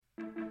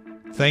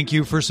Thank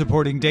you for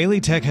supporting Daily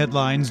Tech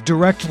Headlines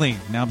directly.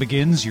 Now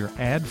begins your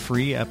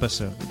ad-free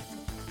episode.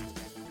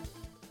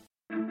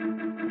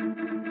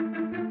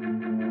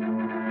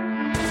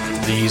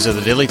 These are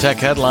the Daily Tech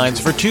Headlines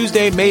for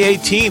Tuesday, May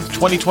 18th,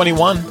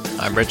 2021.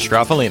 I'm Rich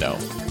Straffolino.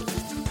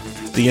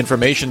 The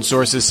information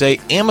sources say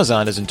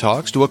Amazon is in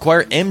talks to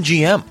acquire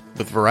MGM,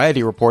 with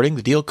Variety reporting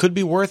the deal could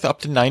be worth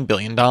up to $9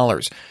 billion.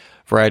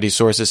 Variety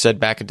sources said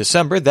back in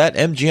December that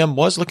MGM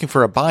was looking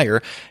for a buyer,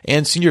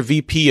 and Senior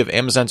VP of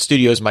Amazon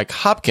Studios Mike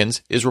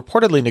Hopkins is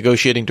reportedly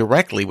negotiating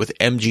directly with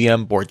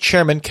MGM board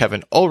chairman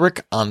Kevin Ulrich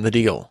on the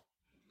deal.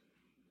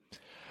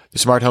 The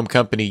smart home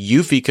company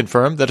Eufy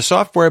confirmed that a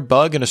software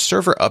bug in a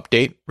server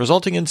update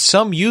resulting in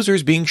some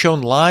users being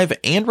shown live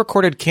and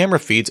recorded camera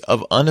feeds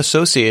of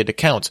unassociated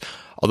accounts,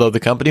 although the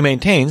company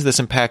maintains this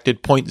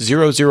impacted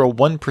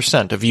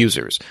 0.001% of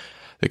users.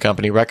 The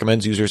company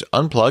recommends users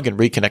unplug and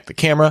reconnect the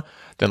camera,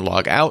 then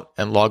log out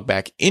and log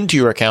back into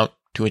your account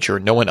to ensure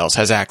no one else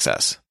has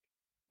access.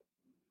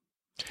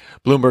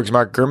 Bloomberg's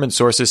Mark Gurman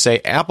sources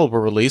say Apple will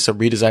release a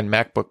redesigned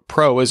MacBook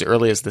Pro as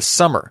early as this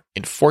summer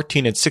in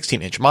 14 and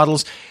 16-inch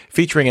models,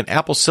 featuring an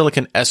Apple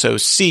Silicon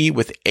SoC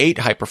with 8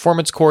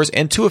 high-performance cores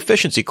and 2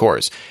 efficiency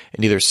cores,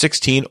 in either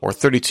 16 or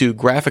 32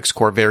 graphics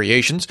core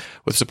variations,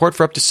 with support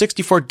for up to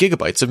 64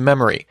 gigabytes of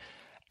memory.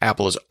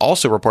 Apple is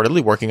also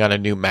reportedly working on a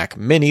new Mac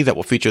Mini that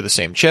will feature the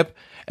same chip,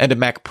 and a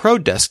Mac Pro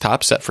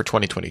desktop set for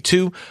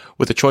 2022,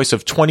 with a choice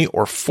of 20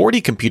 or 40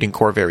 computing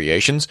core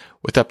variations,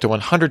 with up to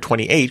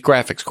 128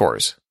 graphics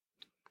cores.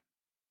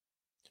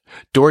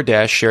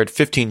 DoorDash shared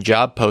 15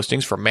 job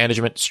postings for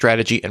management,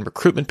 strategy, and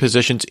recruitment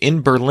positions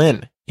in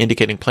Berlin,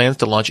 indicating plans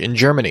to launch in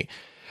Germany.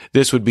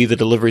 This would be the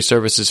delivery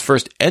service's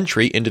first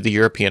entry into the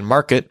European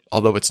market,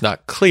 although it's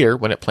not clear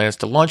when it plans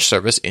to launch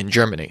service in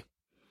Germany.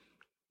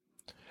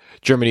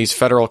 Germany's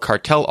Federal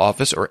Cartel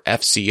Office, or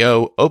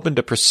FCO, opened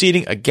a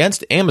proceeding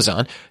against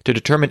Amazon to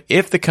determine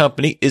if the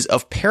company is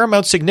of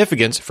paramount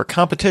significance for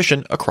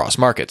competition across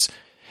markets.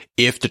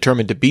 If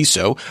determined to be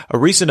so, a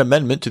recent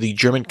amendment to the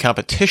German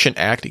Competition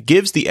Act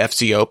gives the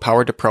FCO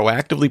power to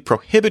proactively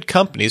prohibit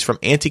companies from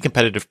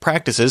anti-competitive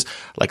practices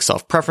like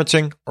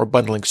self-preferencing or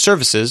bundling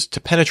services to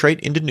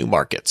penetrate into new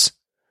markets.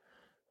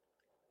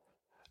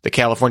 The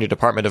California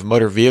Department of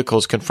Motor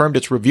Vehicles confirmed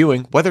it's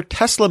reviewing whether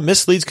Tesla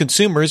misleads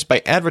consumers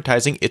by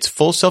advertising its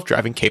full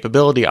self-driving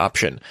capability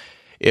option.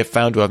 If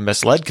found to have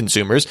misled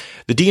consumers,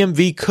 the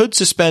DMV could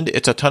suspend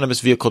its autonomous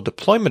vehicle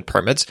deployment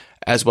permits,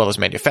 as well as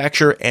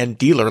manufacturer and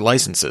dealer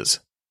licenses.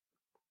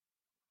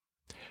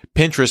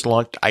 Pinterest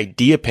launched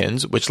Idea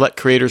Pins, which let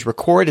creators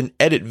record and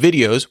edit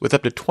videos with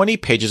up to 20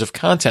 pages of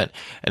content,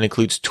 and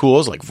includes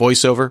tools like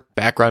voiceover,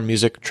 background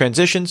music,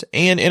 transitions,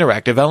 and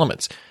interactive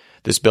elements.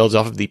 This builds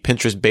off of the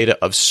Pinterest beta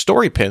of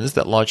Story Pins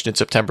that launched in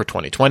September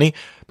 2020,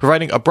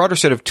 providing a broader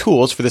set of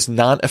tools for this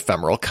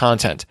non-ephemeral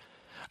content.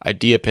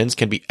 Idea Pins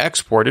can be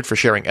exported for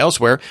sharing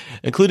elsewhere,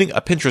 including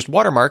a Pinterest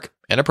watermark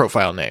and a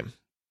profile name.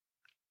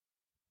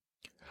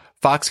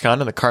 Foxconn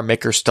and the car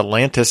maker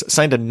Stellantis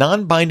signed a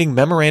non-binding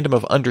memorandum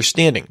of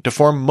understanding to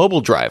form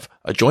Mobile Drive,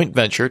 a joint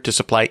venture to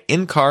supply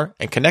in-car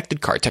and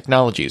connected car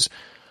technologies.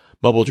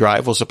 Mobile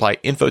Drive will supply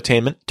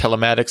infotainment,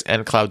 telematics,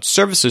 and cloud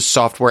services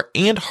software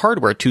and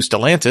hardware to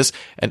Stellantis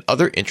and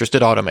other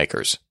interested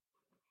automakers.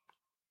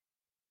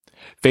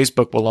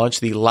 Facebook will launch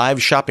the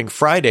Live Shopping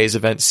Fridays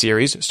event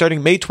series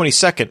starting May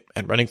 22nd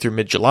and running through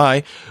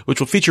mid-July, which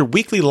will feature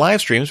weekly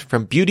live streams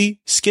from beauty,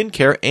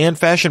 skincare, and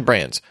fashion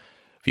brands.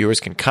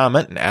 Viewers can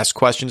comment and ask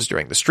questions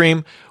during the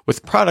stream,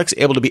 with products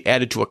able to be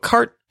added to a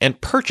cart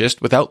and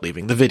purchased without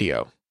leaving the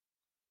video.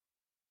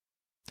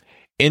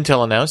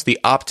 Intel announced the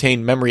Optane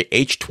Memory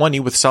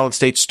H20 with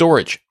solid-state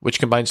storage, which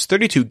combines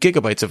 32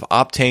 gigabytes of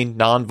Optane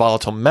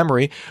non-volatile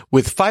memory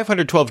with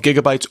 512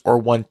 gigabytes or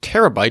 1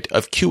 terabyte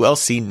of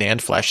QLC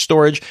NAND flash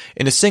storage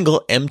in a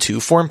single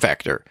M2 form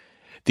factor.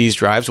 These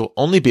drives will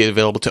only be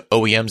available to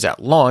OEMs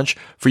at launch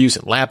for use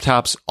in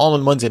laptops,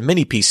 all-in-ones, and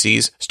mini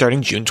PCs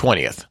starting June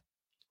 20th.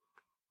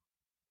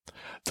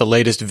 The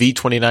latest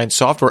V29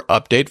 software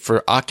update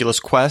for Oculus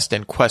Quest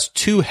and Quest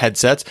 2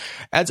 headsets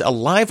adds a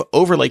live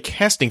overlay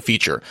casting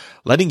feature,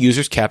 letting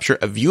users capture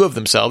a view of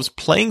themselves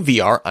playing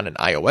VR on an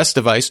iOS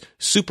device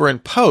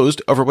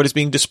superimposed over what is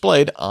being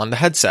displayed on the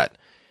headset.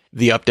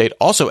 The update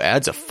also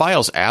adds a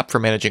Files app for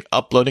managing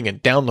uploading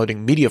and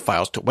downloading media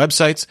files to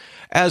websites,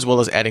 as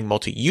well as adding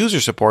multi-user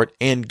support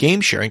and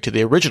game sharing to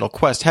the original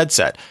Quest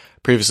headset,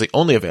 previously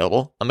only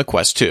available on the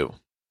Quest 2.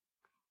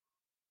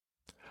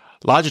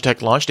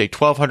 Logitech launched a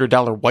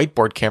 $1,200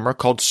 whiteboard camera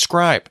called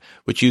Scribe,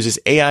 which uses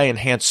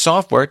AI-enhanced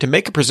software to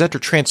make a presenter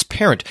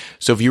transparent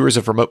so viewers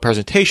of remote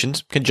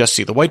presentations can just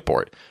see the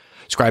whiteboard.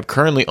 Scribe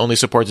currently only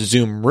supports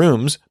Zoom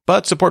Rooms,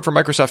 but support for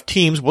Microsoft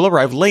Teams will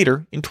arrive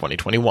later in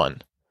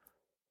 2021.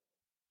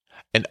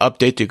 An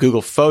update to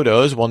Google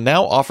Photos will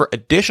now offer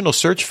additional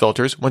search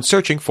filters when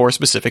searching for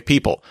specific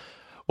people.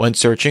 When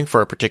searching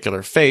for a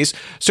particular face,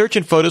 search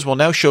in Photos will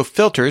now show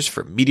filters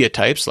for media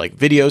types like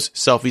videos,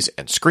 selfies,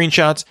 and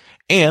screenshots,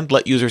 and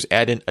let users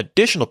add in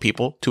additional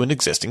people to an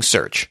existing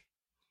search.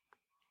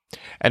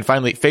 And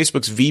finally,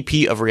 Facebook's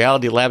VP of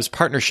Reality Labs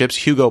Partnerships,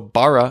 Hugo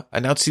Barra,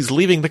 announced he's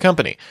leaving the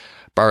company.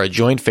 Barra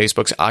joined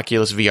Facebook's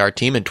Oculus VR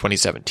team in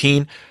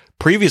 2017,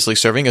 previously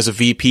serving as a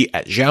VP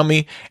at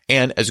Xiaomi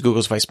and as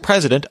Google's Vice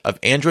President of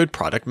Android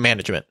Product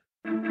Management.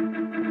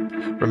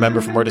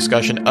 Remember, for more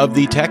discussion of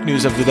the tech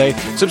news of the day,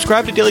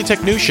 subscribe to Daily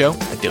Tech News Show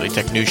at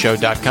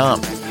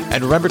dailytechnewsshow.com.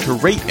 And remember to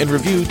rate and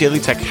review Daily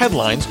Tech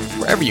Headlines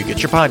wherever you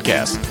get your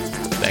podcasts.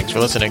 Thanks for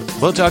listening.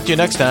 We'll talk to you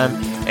next time.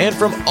 And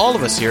from all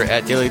of us here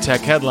at Daily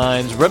Tech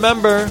Headlines,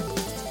 remember,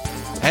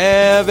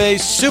 have a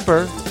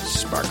super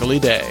sparkly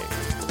day.